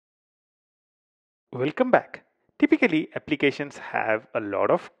Welcome back. Typically, applications have a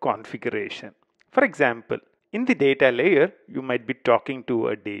lot of configuration. For example, in the data layer, you might be talking to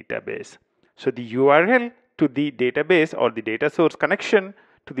a database. So the URL to the database or the data source connection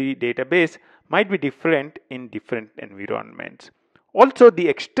to the database might be different in different environments. Also, the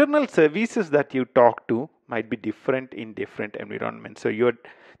external services that you talk to might be different in different environments. So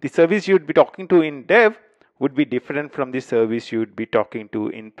the service you'd be talking to in dev would be different from the service you'd be talking to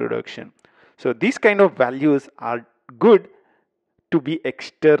in production. So these kind of values are good to be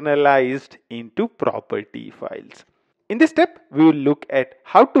externalized into property files. In this step, we will look at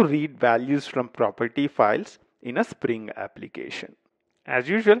how to read values from property files in a Spring application. As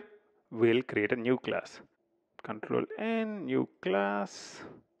usual, we'll create a new class. Control N, new class.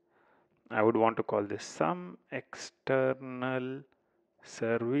 I would want to call this some external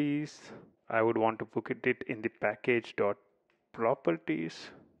service. I would want to put it in the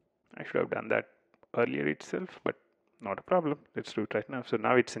package.properties. I should have done that earlier itself, but not a problem. Let's do it right now. So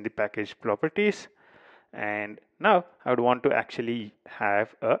now it's in the package properties. And now I would want to actually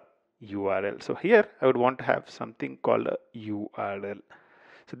have a URL. So here I would want to have something called a URL.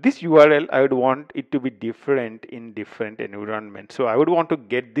 So this URL, I would want it to be different in different environments. So I would want to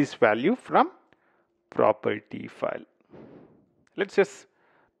get this value from property file. Let's just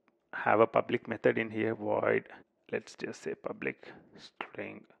have a public method in here, void. Let's just say public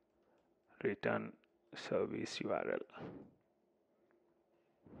string return service URL.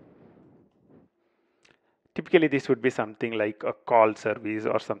 Typically this would be something like a call service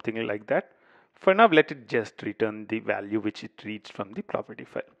or something like that. For now, let it just return the value which it reads from the property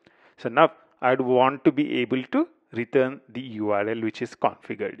file. So now I'd want to be able to return the URL which is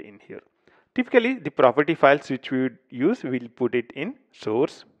configured in here. Typically the property files which we would use, we'll put it in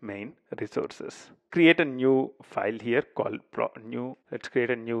source main resources. Create a new file here called let's create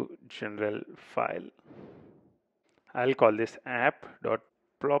a new general file. I'll call this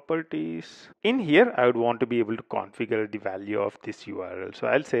app.properties. In here, I would want to be able to configure the value of this URL. So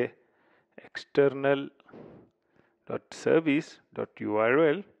I'll say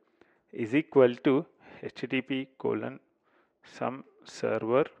external.service.url is equal to http:/some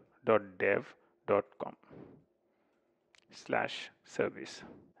server.dev.com/service.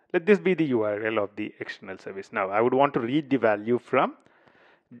 Let this be the URL of the external service. Now I would want to read the value from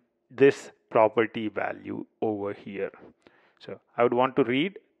this property value over here. So I would want to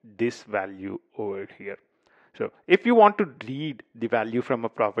read this value over here. So if you want to read the value from a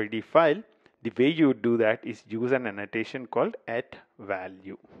property file, the way you would do that is use an annotation called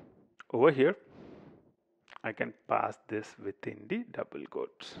 @value. Over here, I can pass this within the double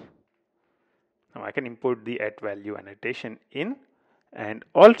quotes. Now I can import the @value annotation in, and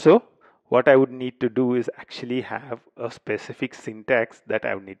also what I would need to do is actually have a specific syntax that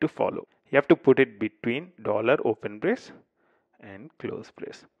I would need to follow. You have to put it between $open brace and close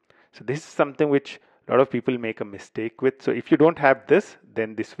brace. So this is something which a lot of people make a mistake with. So if you don't have this,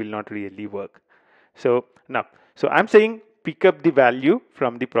 then this will not really work. So now, so I'm saying pick up the value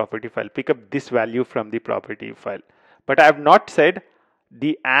from the property file, pick up this value from the property file. But I have not said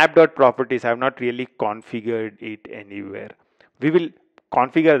the app.properties, I have not really configured it anywhere. We will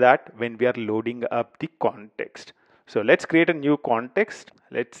configure that when we are loading up the context. So let's create a new context.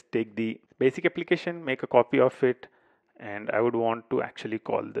 Let's take the basic application, make a copy of it, and I would want to actually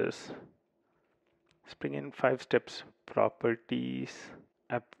call this Spring in 5 steps properties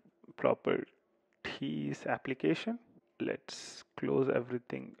application. Let's close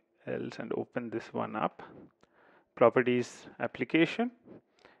everything else and open this one up. Properties application,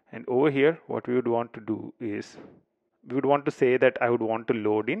 and over here what we would want to do is we would want to say that I would want to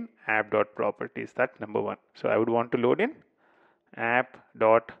load in app.properties. That's number one. So I would want to load in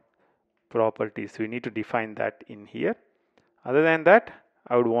app.properties. We need to define that in here. Other than that,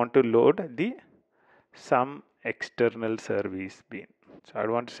 I would want to load the some external service bean. So I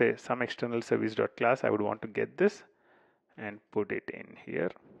would want to say some external service.class. I would want to get this and put it in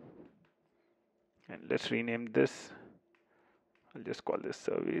here. And let's rename this. I'll just call this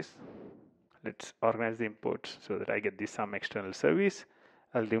service. Let's organize the imports so that I get the some external service.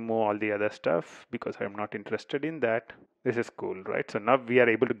 I'll remove all the other stuff because I'm not interested in that. This is cool, right? So now we are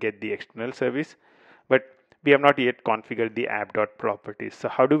able to get the external service, but we have not yet configured the app.properties. So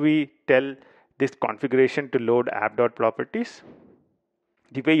how do we tell this configuration to load app.properties?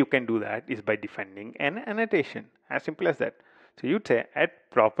 The way you can do that is by defining an annotation, as simple as that. So you'd say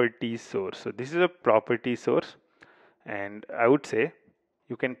 @property source. So this is a property source, and I would say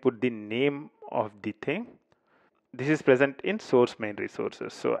you can put the name of the thing. This is present in source main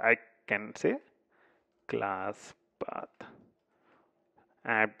resources. So I can say class path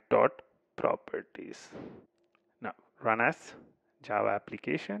properties. Now run as Java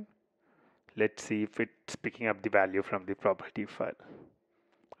application. Let's see if it's picking up the value from the property file.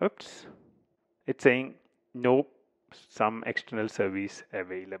 Oops, it's saying no some external service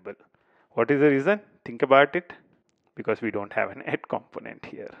available. What is the reason? Think about it. Because we don't have an add component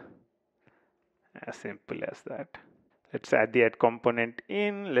here. As simple as that. Let's add the add component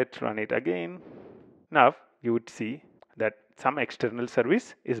in. Let's run it again. Now you would see that some external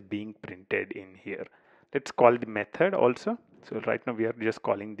service is being printed in here. Let's call the method also. So right now we are just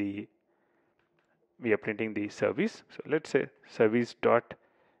calling we are printing the service. So let's say service dot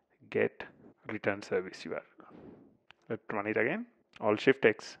get return service URL. Let's run it again. Alt Shift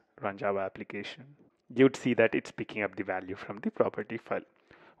X, run Java application. You'd see that it's picking up the value from the property file.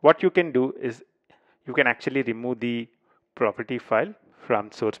 What you can do is you can actually remove the property file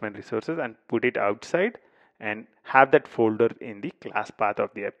from source main resources and put it outside and have that folder in the class path of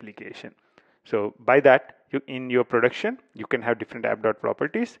the application. So by that, in your production, you can have different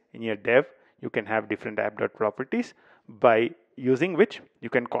app.properties. In your dev, you can have different app.properties, by using which you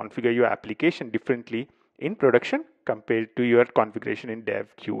can configure your application differently in production compared to your configuration in dev,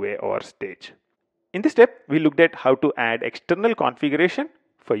 QA, or stage. In this step, we looked at how to add external configuration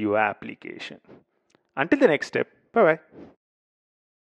for your application. Until the next step, bye-bye.